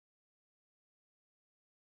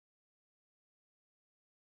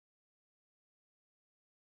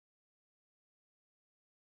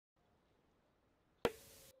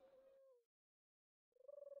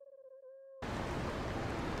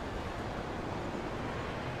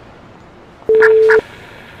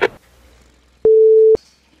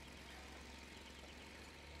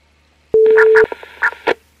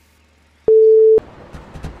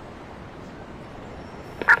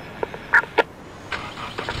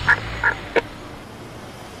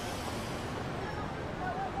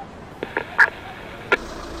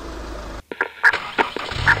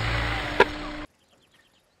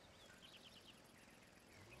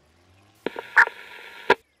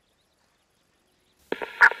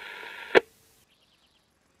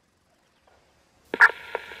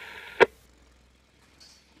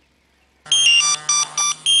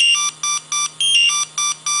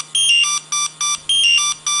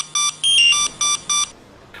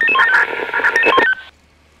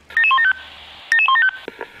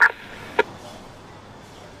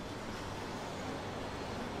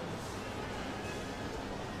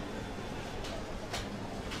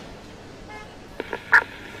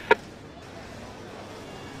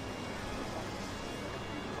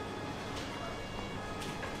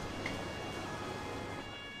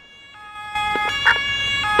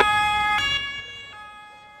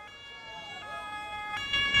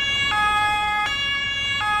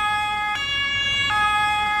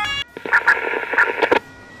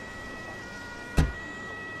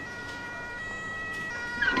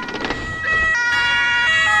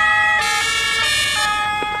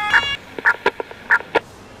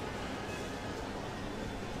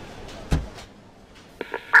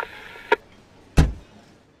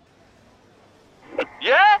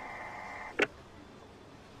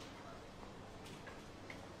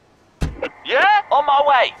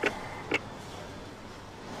way.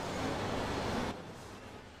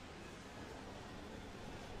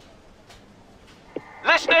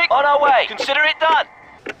 Listening. On our way. Consider it done.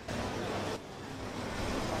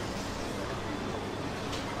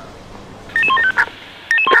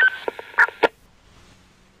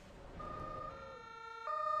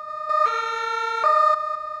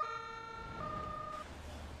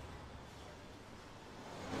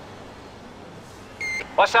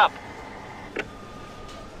 What's up?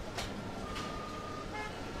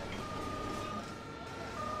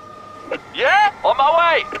 Yeah, on my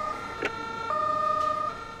way.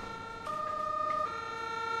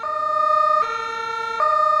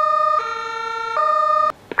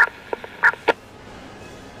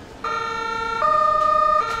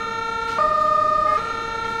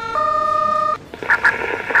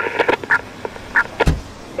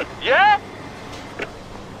 Yeah?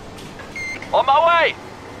 On my way.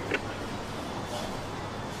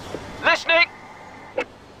 Listening.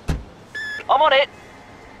 I'm on it.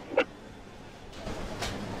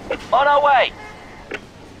 On our way.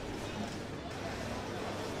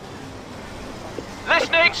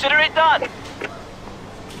 Listening. Consider it done.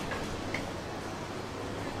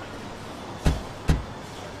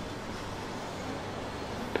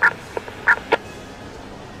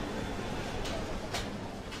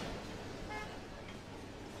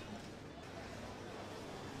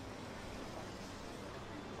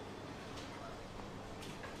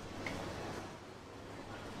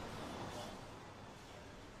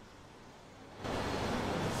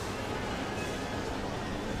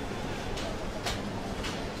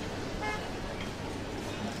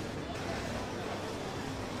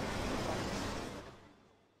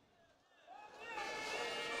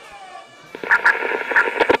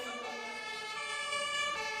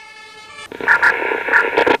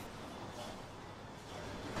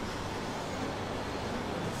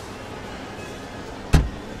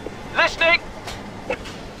 Listening.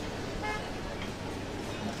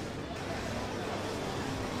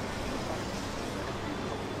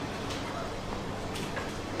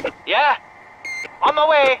 Yeah? On my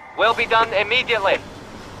way. Will be done immediately.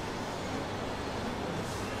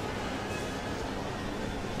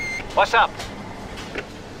 What's up?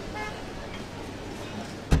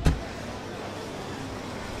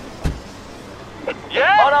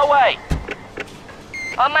 Yeah? On our way.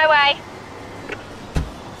 On my way.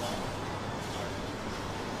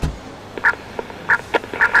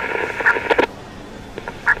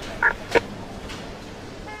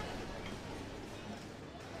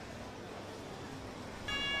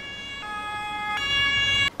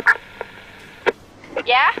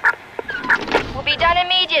 Yeah? Will be done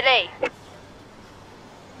immediately.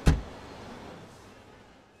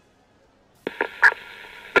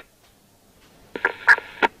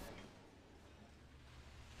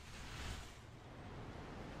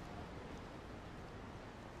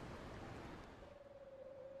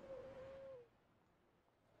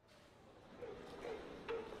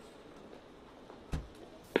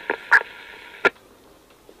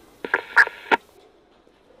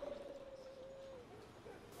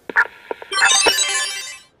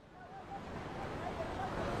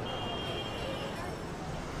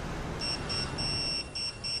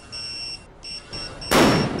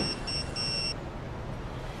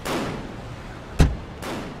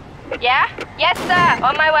 Yeah? Yes, sir.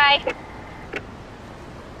 On my way.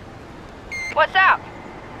 What's up?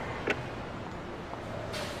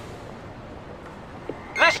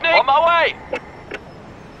 Listening. On my way.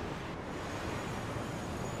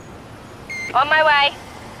 On my way.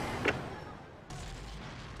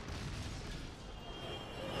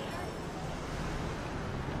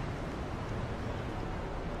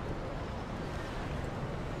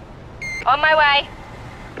 On my way.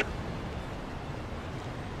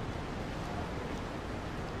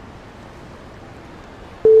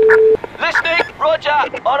 Listening. Roger.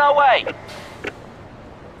 On our way.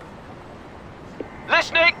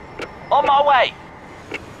 Listening. On my way.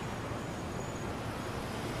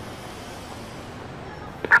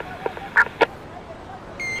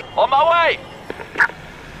 On my way.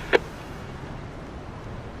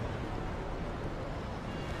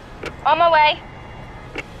 On my way.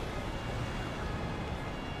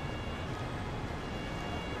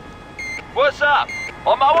 What's up?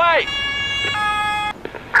 On my way.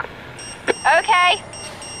 Okay.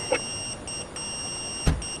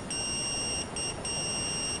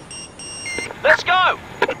 Let's go.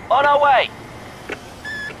 On our way.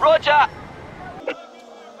 Roger.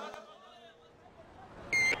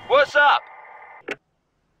 What's up?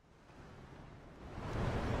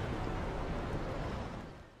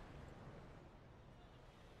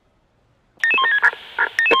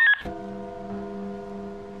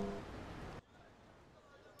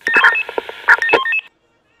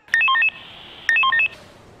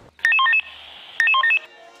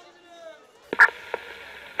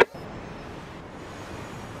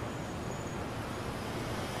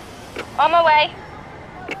 On my way.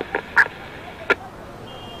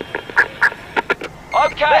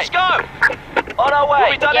 Okay. Let's go. On our way.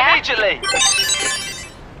 We'll be done immediately.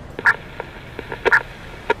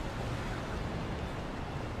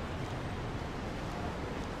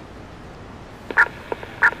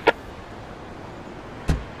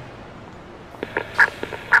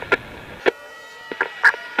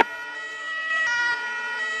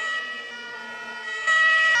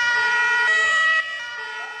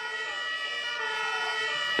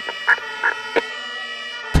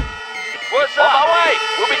 What's up? On my way.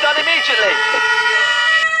 We'll be done immediately.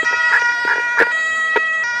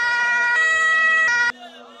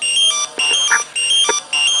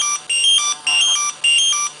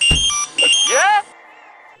 Yeah?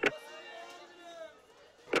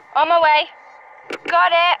 On my way.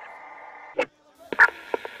 Got it.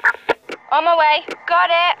 On my way. Got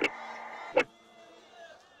it.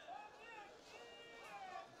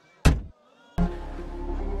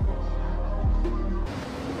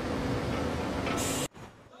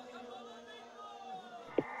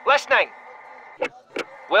 Listening.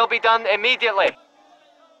 Will be done immediately.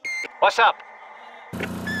 What's up?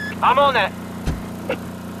 I'm on it.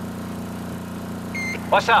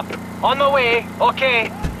 What's up? On the way.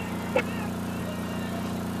 Okay.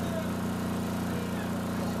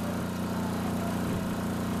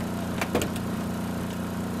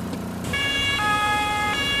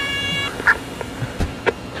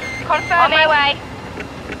 Confirming. On my way.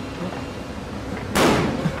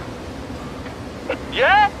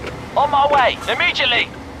 Yeah? On my way. Immediately.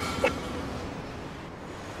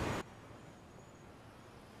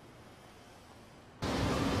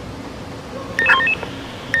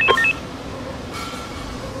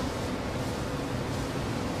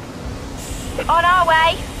 On our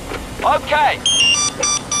way. Okay.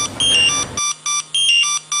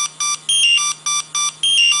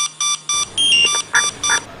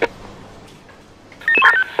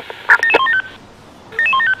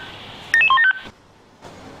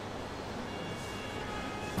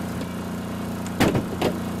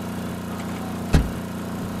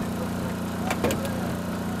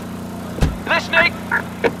 Listening.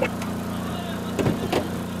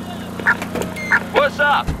 What's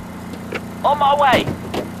up? On my way.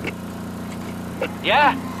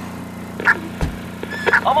 Yeah?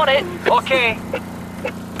 I'm on it. Okay.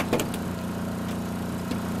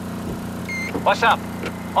 What's up?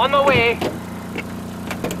 On my way.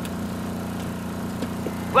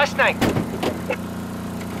 Listening.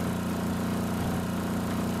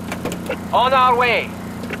 On our way.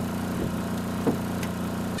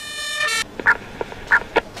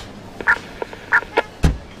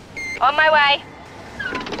 On my way.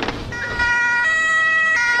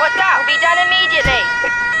 What's up? Will be done immediately.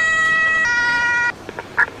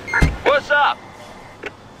 What's up?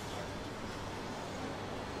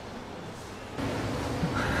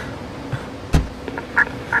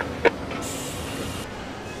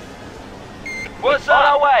 What's up? On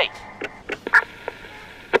our way.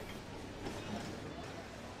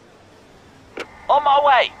 On my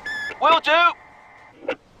way. Will do.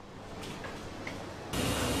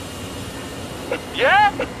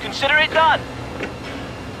 Yeah? Consider it done.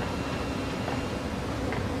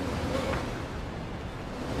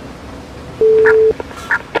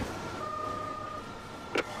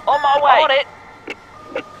 On my way. I'm on it.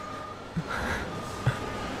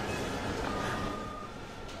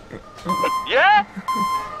 Yeah?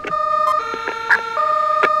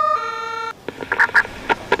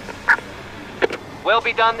 Will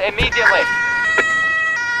be done immediately.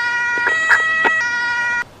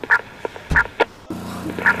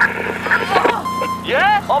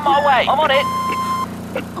 Yeah? On my way. I'm on it.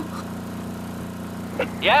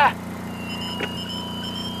 Yeah?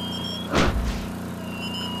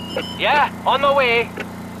 Yeah, on the way.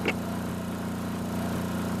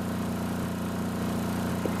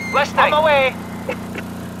 Listening. On the way.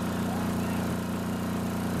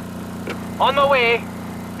 On the way.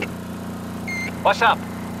 What's up?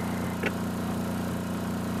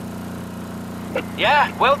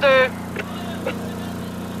 Yeah, will do.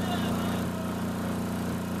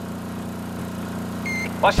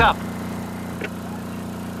 What's up?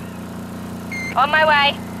 On my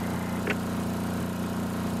way.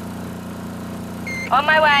 On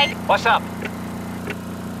my way. What's up?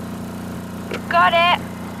 Got it.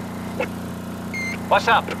 What's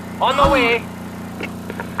up? On the way.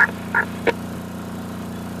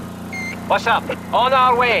 What's up? On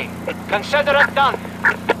our way. Consider it done.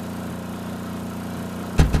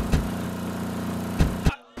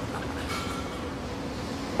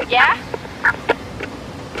 Yeah?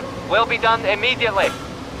 Will be done immediately.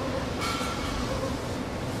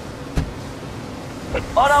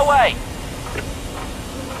 On our way.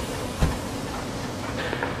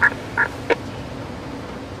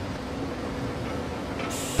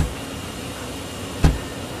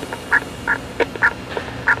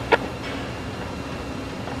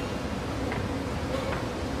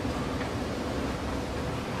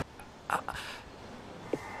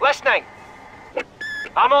 Listening.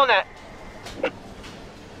 I'm on it.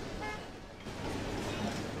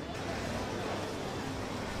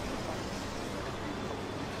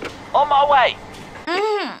 On my way.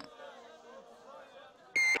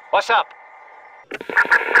 What's up?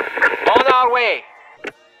 On our way.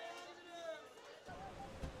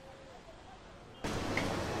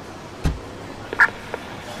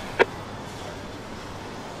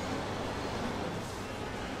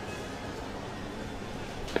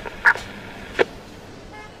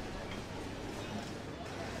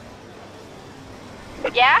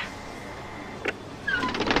 Yeah?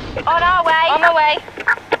 On our way. On my way.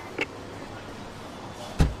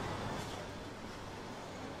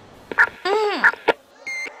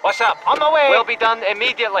 What's up? On my way. We'll be done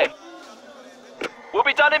immediately. We'll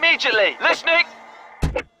be done immediately. Listening.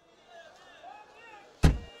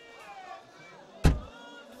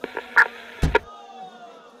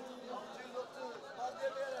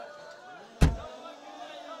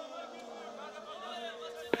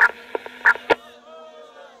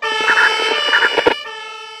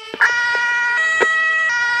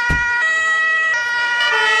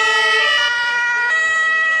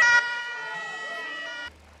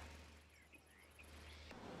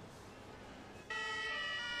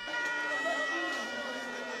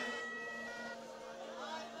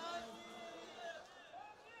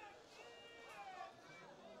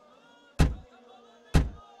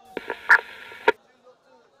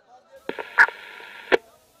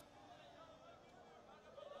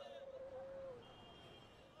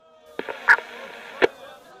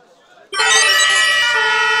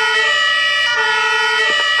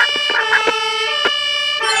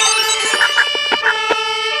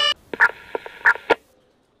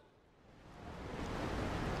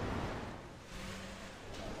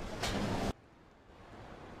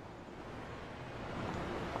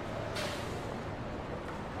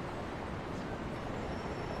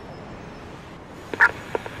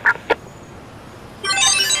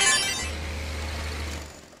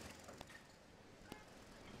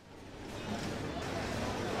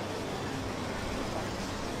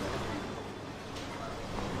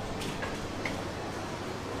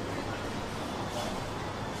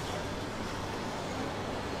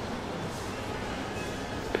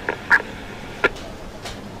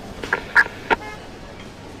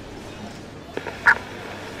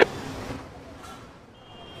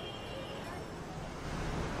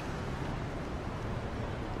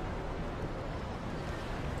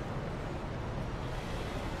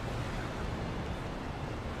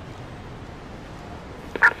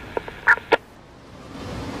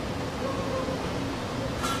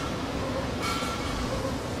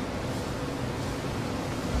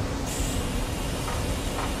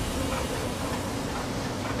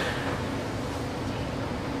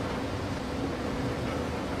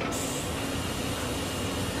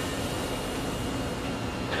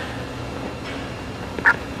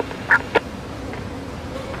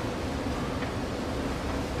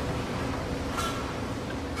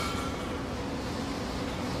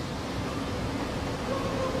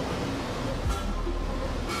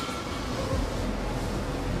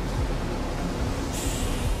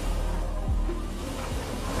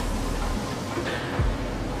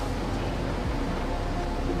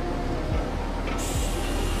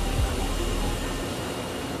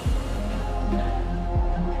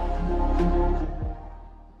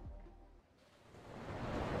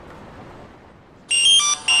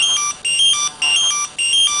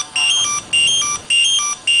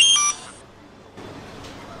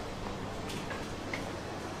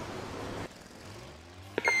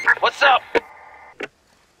 What's up?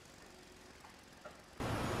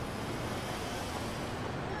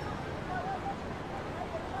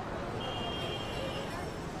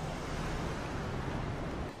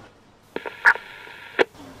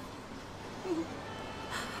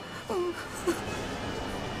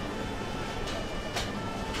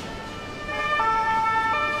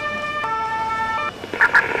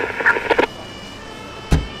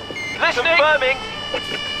 Listening. Confirming.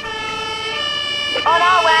 On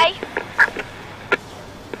our way.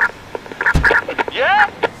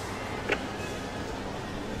 Yeah?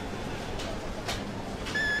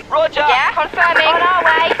 Roger. Yeah, confirming. On our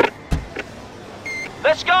way.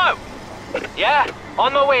 Let's go. Yeah,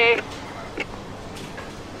 on my way.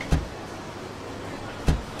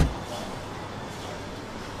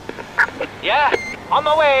 Yeah, on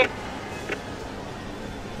my way.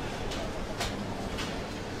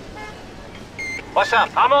 What's up?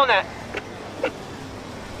 I'm on it.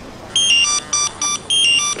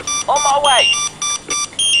 On my way.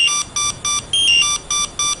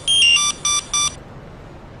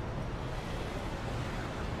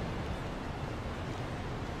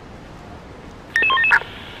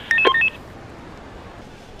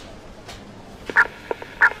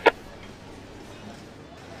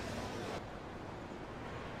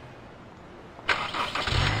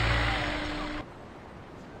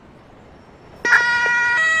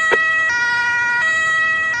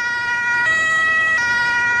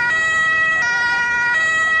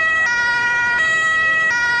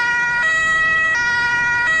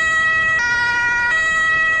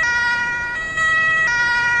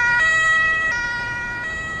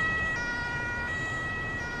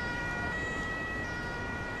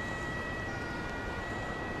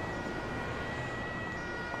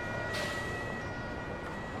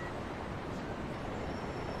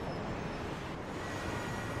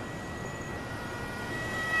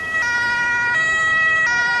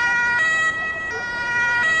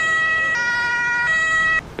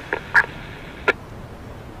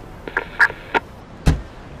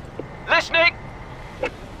 Listening.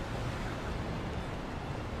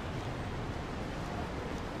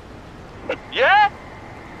 Yeah?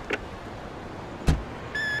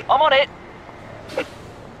 I'm on it.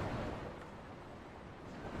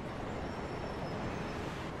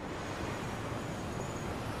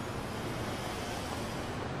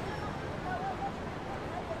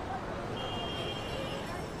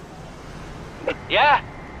 Yeah?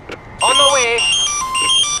 On the way.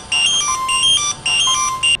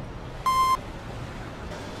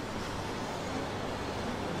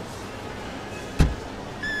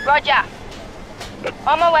 Roger.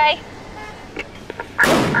 On my way.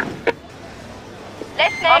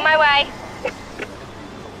 Listening. On my way.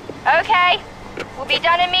 Okay. We'll be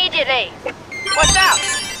done immediately. What's up?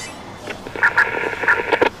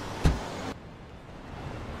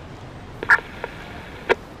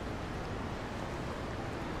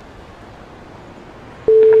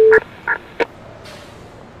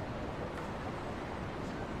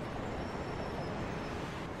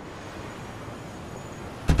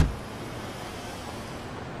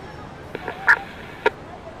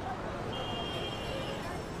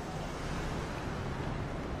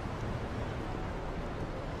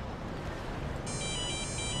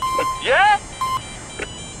 Yeah?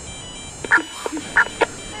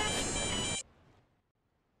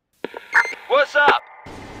 What's up?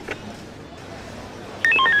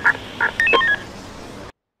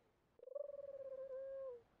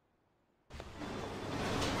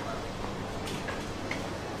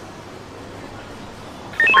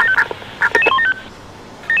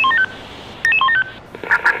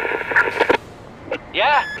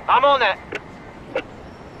 Yeah, I'm on it.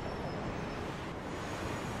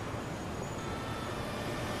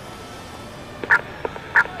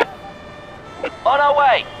 On our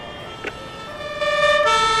way.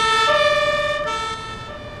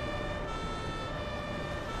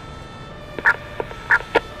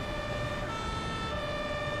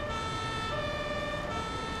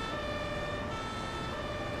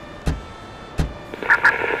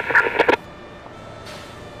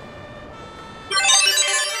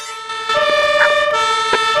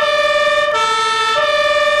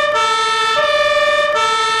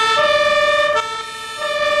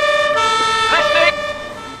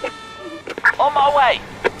 On my way.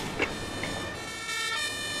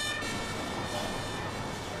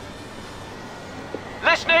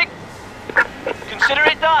 Listening. Consider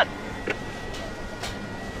it done.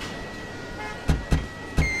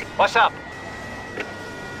 What's up?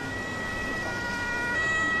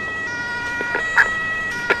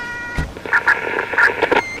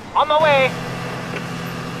 On my way.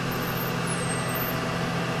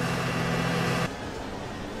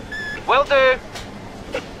 Will do.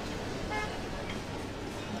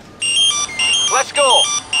 Let's go.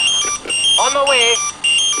 On my way.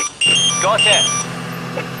 Got it.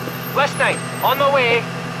 Listening. On my way.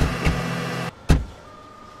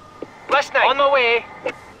 Listening. On my way.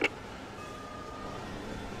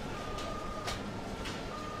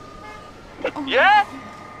 Yeah?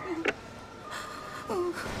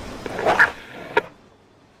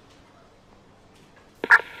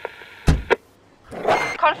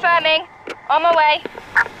 Confirming. On my way.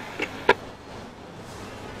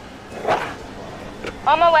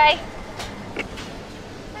 On my way.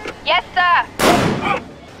 Yes, sir.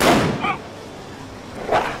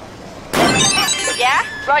 Yeah?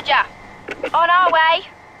 Roger. On our way.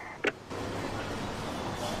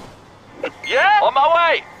 Yeah? On my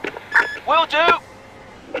way. Will do.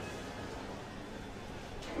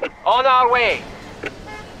 On our way.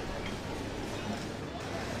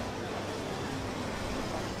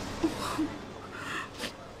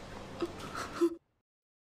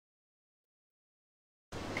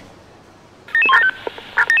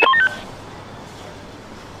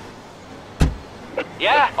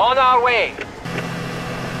 Yeah, on our way.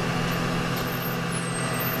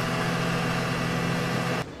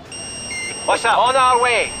 What's up? On our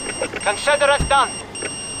way. Consider it done.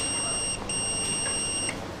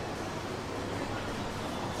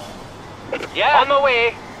 Yeah, on the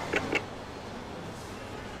way.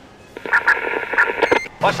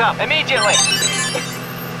 What's up? Immediately.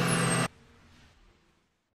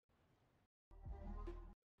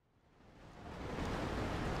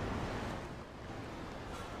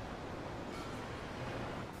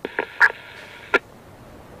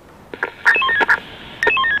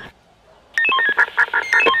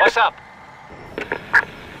 What's up?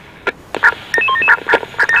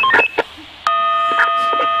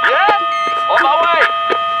 Yeah? On my way!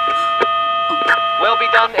 Will be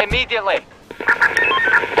done immediately.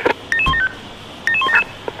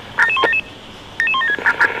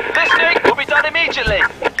 Listening! Will be done immediately.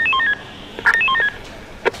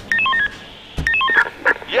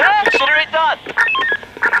 Yeah? Consider it done.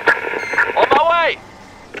 On my way!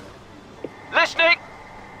 Listening!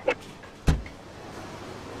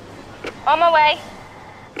 On my way.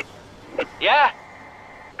 Yeah?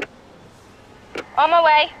 On my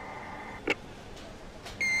way.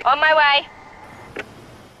 On my way.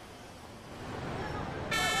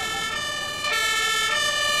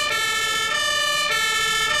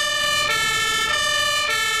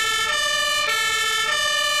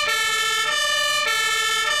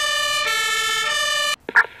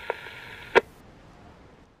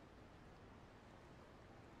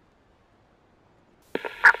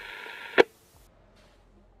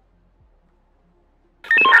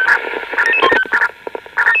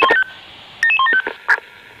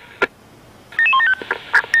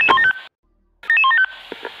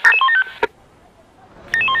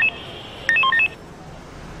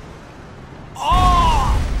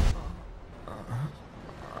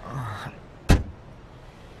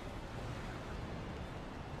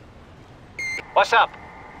 What's up?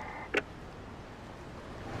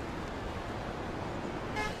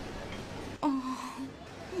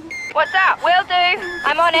 What's up? Will do.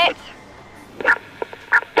 I'm on it.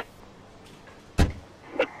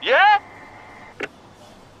 Yeah?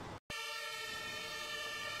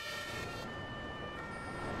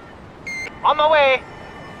 On my way.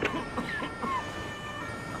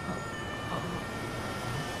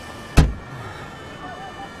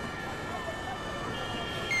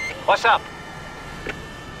 What's up?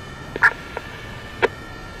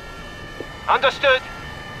 Understood.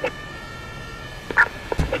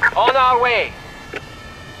 On our way.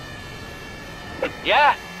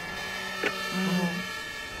 Yeah?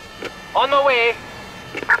 On the way.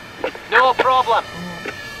 No problem.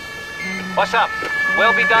 What's up?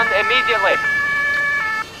 Will be done immediately.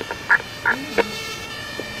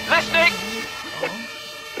 Listening.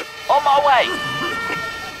 On my way.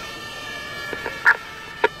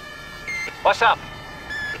 What's up?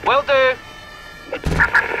 Will do.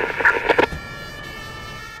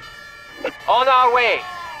 On our way.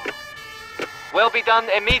 Will be done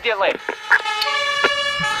immediately.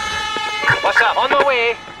 What's up? On the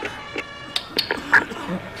way.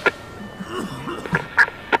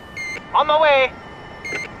 On the way.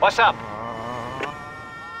 What's up?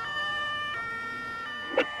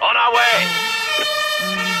 On our way.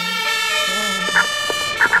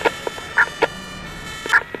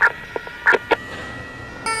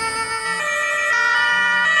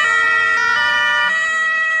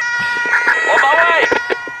 On my way.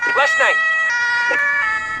 Listening.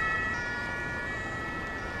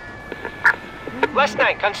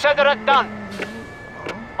 Listening. Consider it done.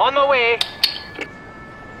 On the way.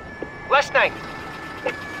 Listening.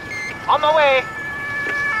 On the way.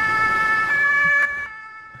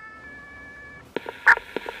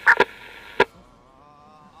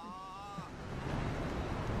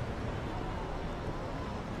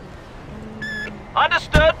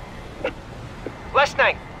 Understood.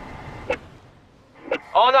 Listening.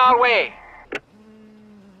 On our way.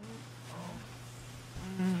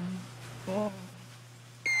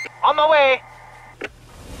 On the way.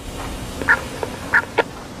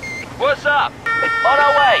 What's up? On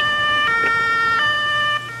our way.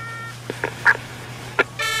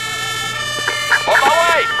 On my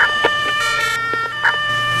way.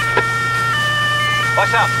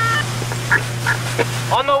 What's up?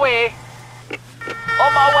 On the way.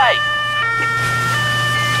 On my way.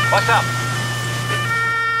 What's up?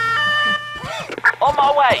 On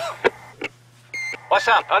my way. What's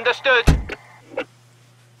up? Understood.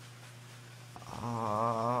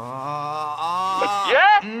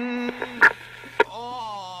 Yeah?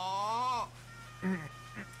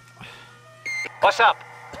 What's up?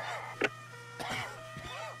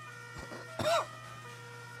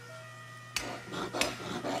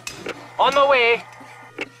 On my way.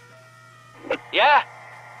 Yeah?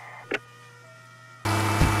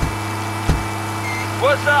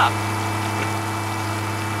 What's up?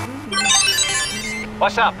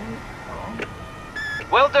 What's up?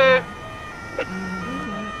 Will do.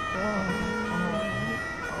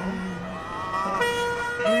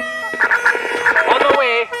 On my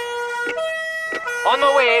way. On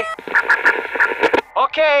my way.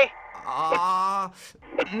 Okay.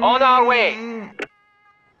 On our way.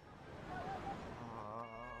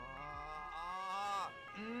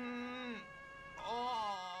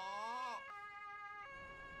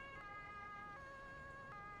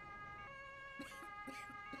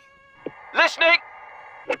 Listening.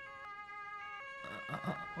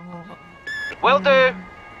 Will do.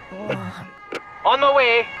 On my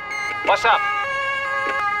way. What's up?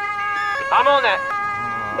 I'm on it.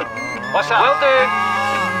 What's up? Will do.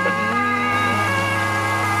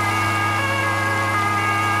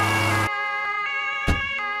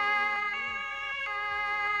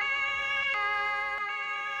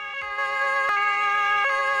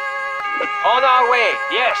 On our way,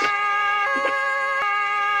 yes.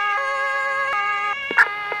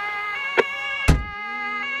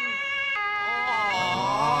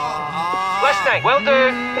 Listening, will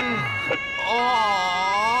do.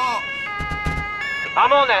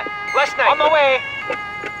 I'm on it. Listening, on my way.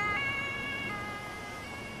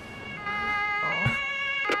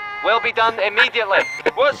 Will be done immediately.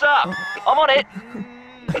 What's up? I'm on it.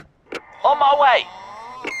 On my way.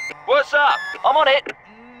 What's up? I'm on it.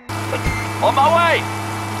 On my way.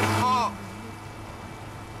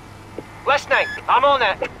 Listening, I'm on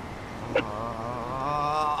it.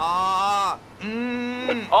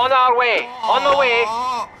 On our way. On the way.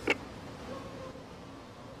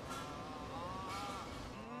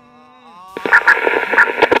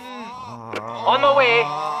 On the way.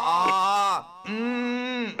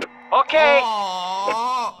 Okay.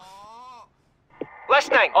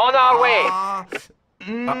 Listening, on our way.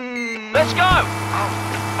 Let's go.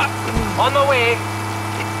 On the way.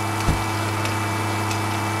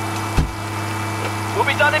 Will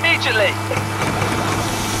be done immediately.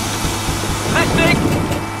 Listening.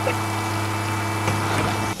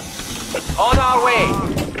 On our way.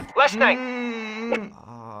 Listening.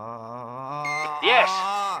 Yes.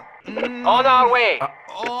 On our way.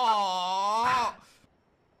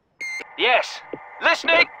 Yes.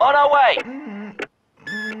 Listening. On our way.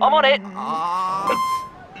 I'm on it.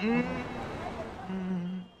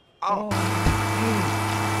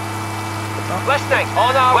 Listening.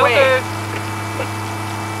 On our way.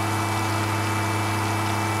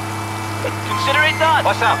 Consider it done.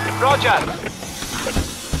 What's up? Roger.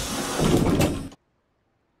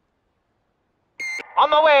 On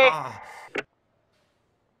my way.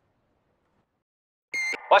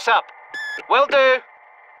 What's up? Will do.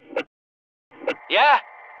 Yeah?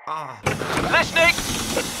 Listening.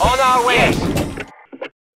 On our way.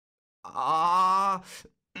 Yes.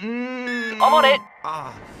 I'm on it.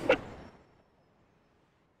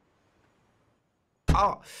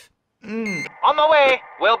 On my way.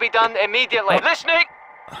 Will be done immediately. Listening.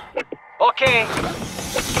 Okay.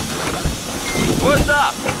 What's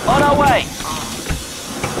up? On our way.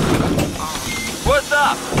 What's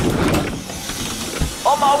up?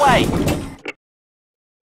 On my way.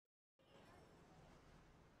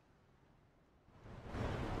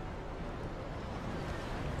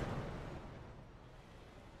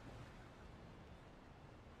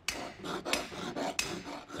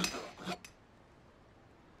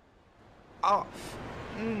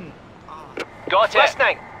 Got it.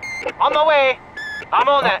 Listening. On my way. I'm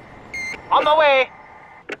on it. On my way.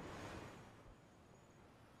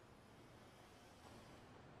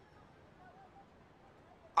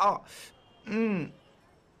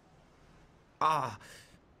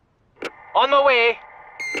 On my way.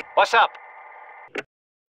 What's up?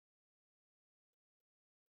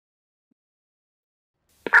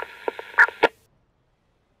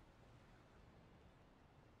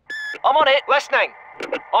 I'm on it. Listening.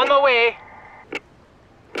 On my way.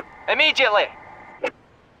 Immediately.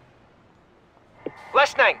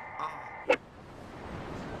 Listening.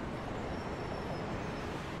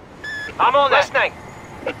 I'm on listening.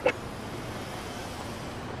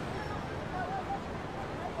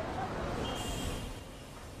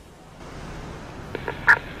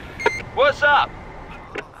 What's up?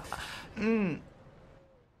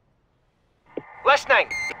 Listening.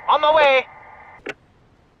 On my way.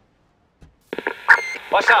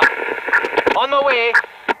 What's up? On my way.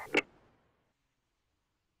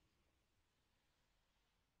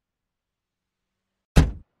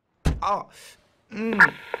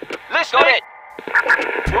 Listening. Got it.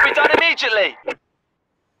 We'll be done immediately.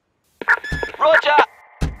 Roger.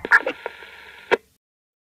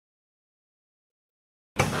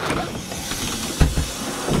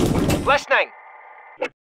 Listening.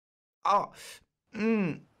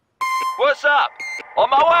 What's up? On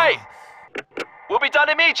my way. We'll be done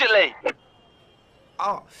immediately.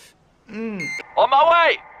 On my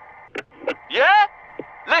way. Yeah?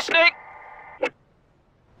 Listening.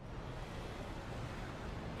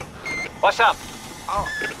 What's up?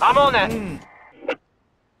 I'm on it.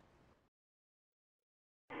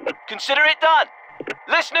 Consider it done.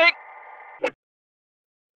 Listening.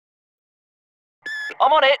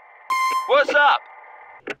 I'm on it. What's up?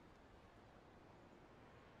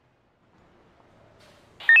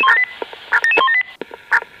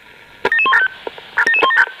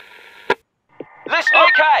 Listening.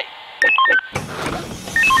 Okay.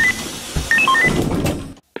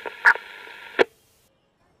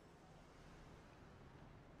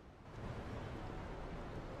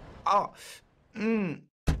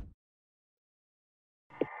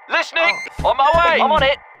 Listening. On my way. I'm on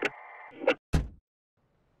it.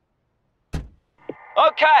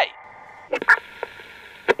 Okay.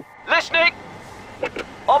 Listening.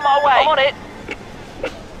 On my way. I'm on it.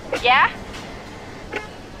 Yeah?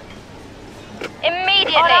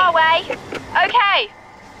 Immediately. On our way. Okay.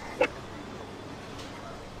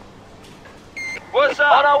 What's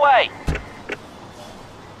up? On our way.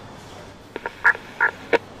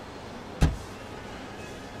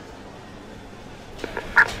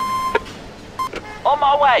 On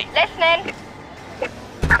my way. Listening.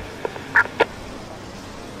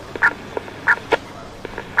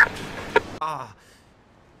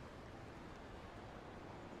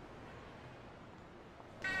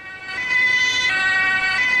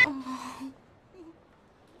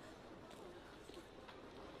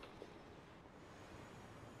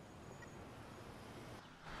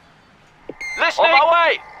 Listening. On my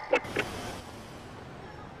way.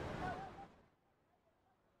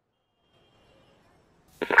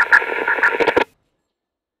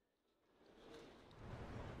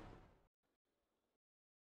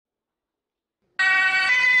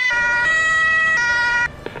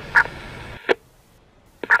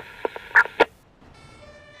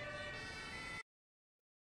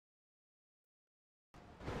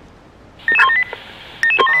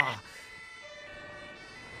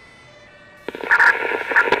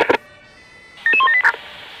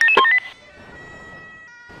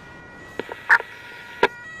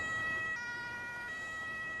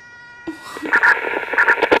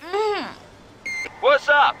 What's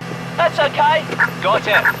up? That's okay. Got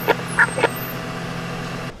it.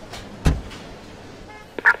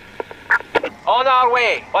 On our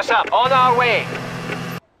way. What's up? On our way.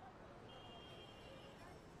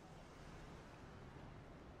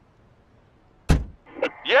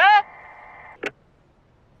 Yeah?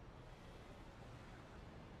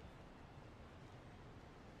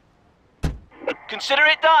 Consider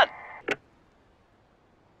it done.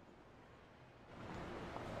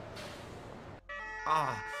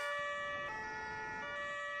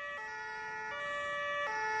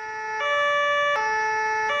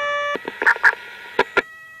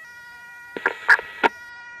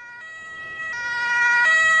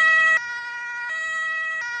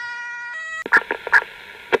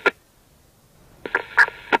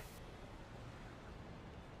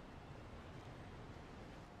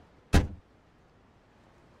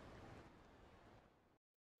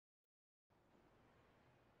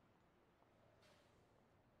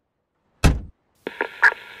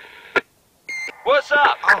 What's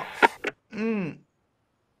up?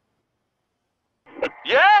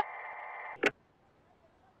 Yeah?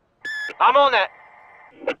 I'm on it.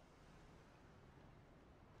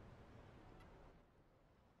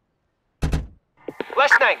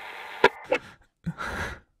 Listening.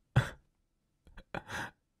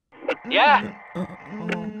 Yeah?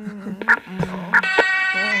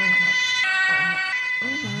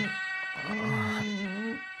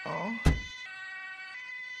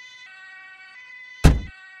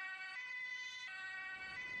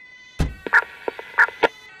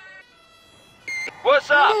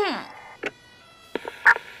 What's up?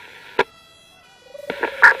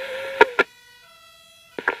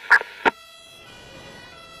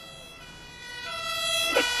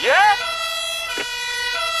 Yeah?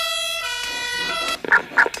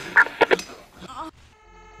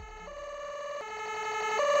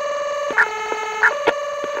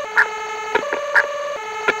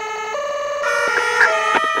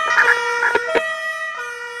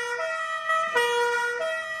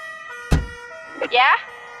 Yeah?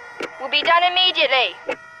 Will be done immediately.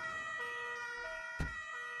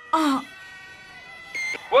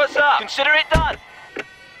 What's up? Consider it done.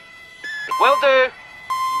 Will do.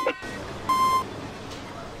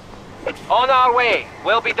 On our way.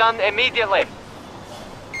 Will be done immediately.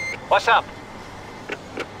 What's up?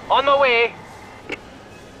 On my way.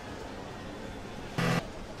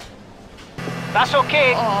 That's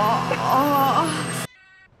okay.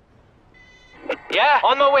 Yeah,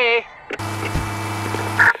 on my way.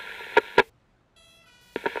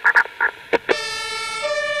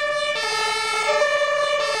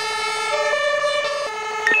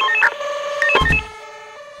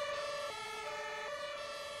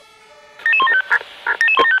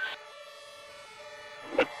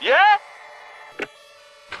 Yeah?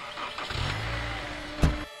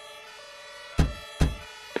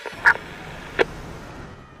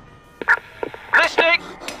 Listening.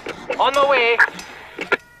 On my way.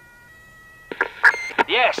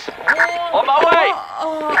 Yes. On my way.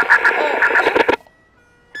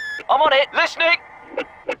 I'm on it. Listening.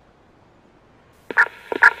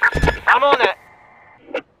 I'm on it.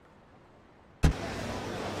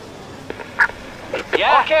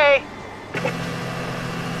 Yeah. Okay.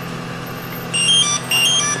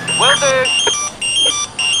 Will do.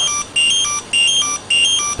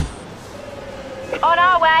 On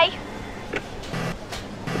our way.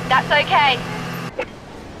 That's okay.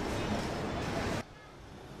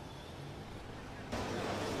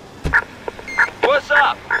 What's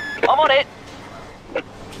up? I'm on it.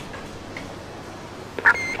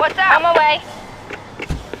 What's up? On my way.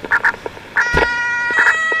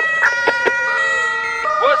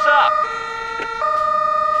 What's up?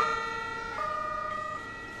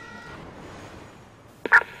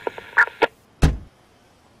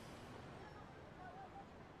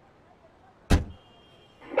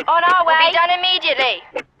 On our way. Will be done immediately.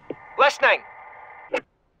 Listening.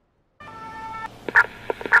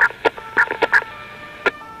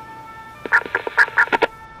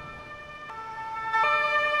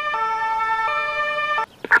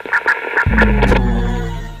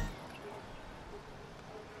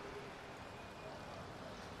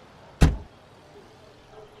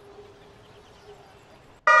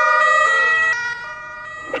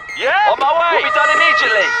 Yeah? On my way. Will be done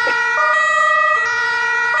immediately.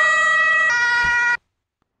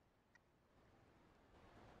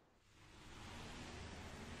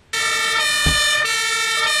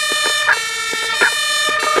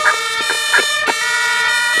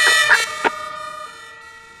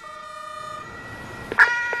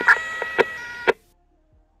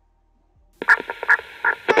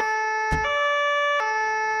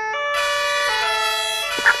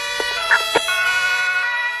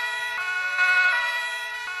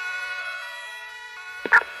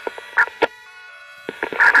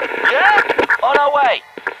 Yeah? On our way.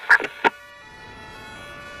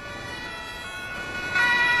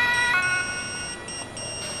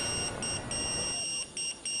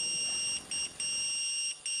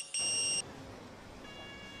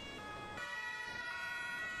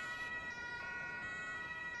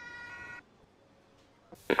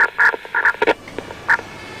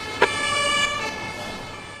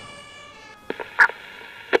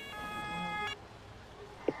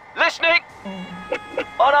 Listening.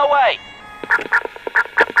 On our way.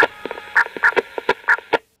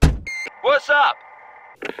 What's up?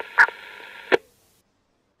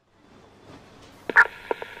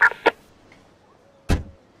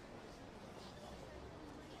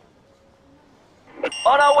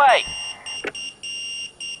 On our way.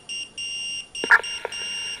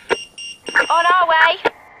 On our way.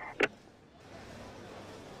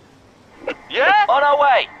 Yeah? On our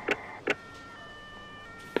way.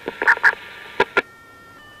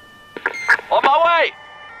 On my way.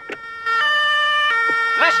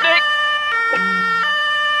 Listening.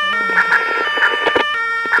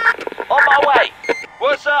 On my way.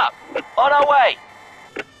 What's up? On our way.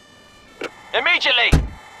 Immediately.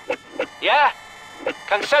 Yeah?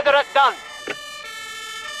 Consider it done.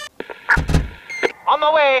 On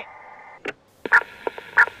my way.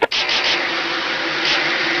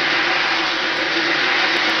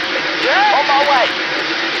 Yeah? On my way.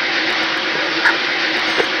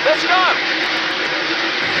 Let's go.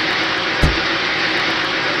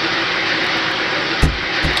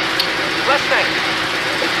 Listening.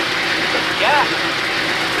 Yeah?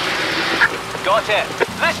 Got it.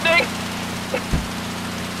 Listening.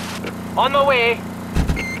 On my way.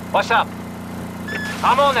 What's up?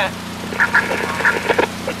 I'm on it.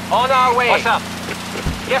 On our way. What's up?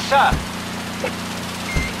 Yes, sir.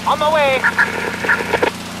 On my way.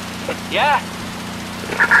 Yeah?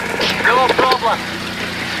 No problem.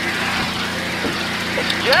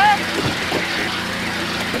 Yeah?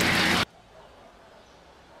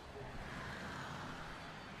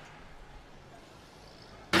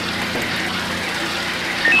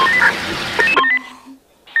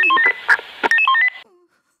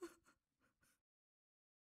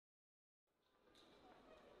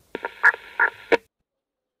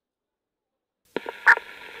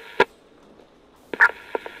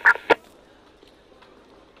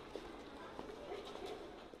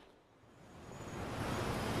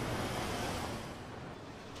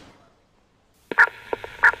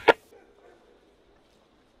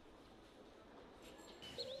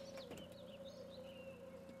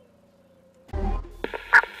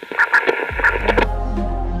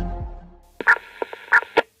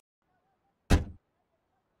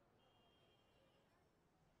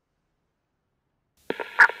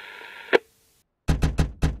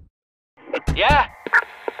 Yeah?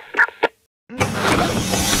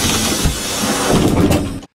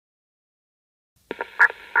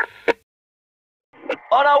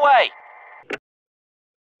 On our way.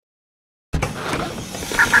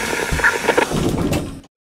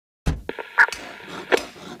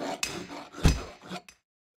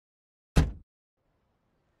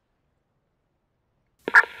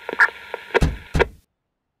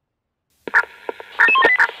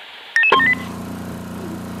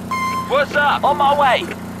 What's up? On my way.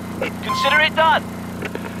 Consider it done.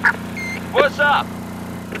 What's up?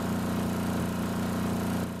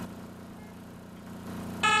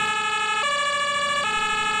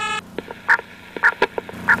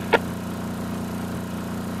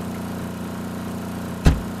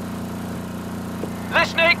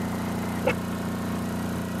 Listening.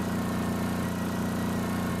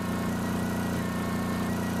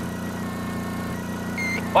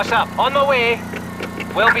 What's up? On my way.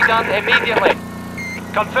 Will be done immediately.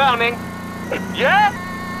 Confirming. Yeah?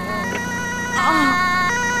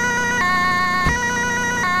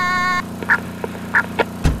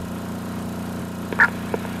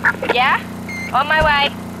 Yeah? On my way.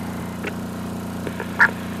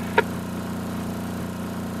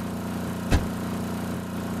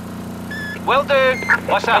 Will do.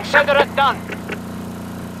 What's up? Consider it done.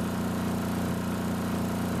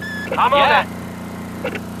 I'm on it.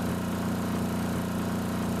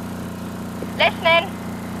 Listening.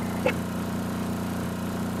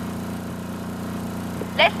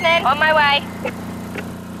 Listening. On my way.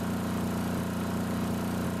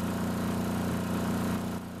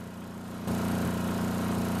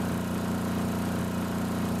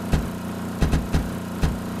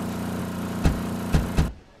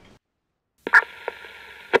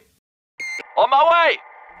 On my way.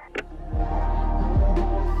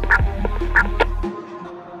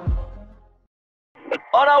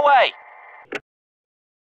 On our way.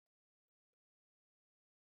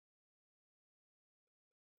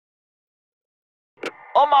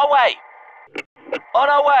 On my way. On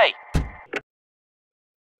our way.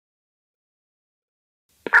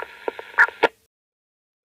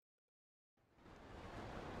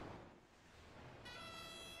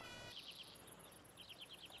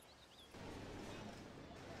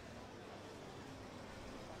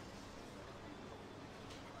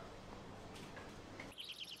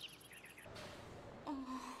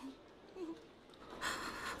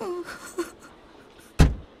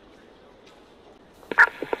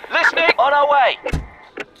 Listening. On our way.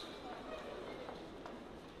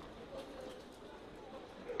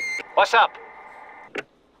 What's up?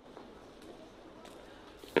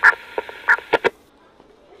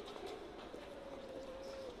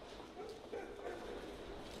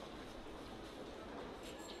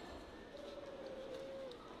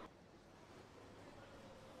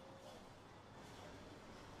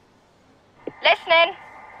 Listening.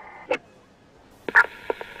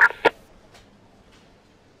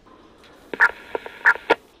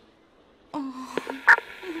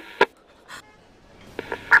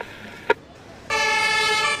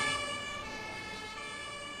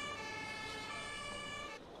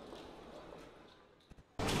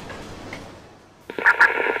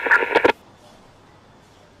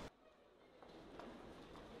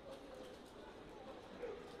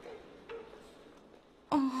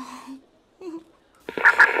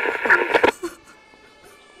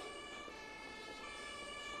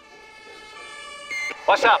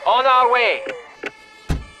 What's up? On our way.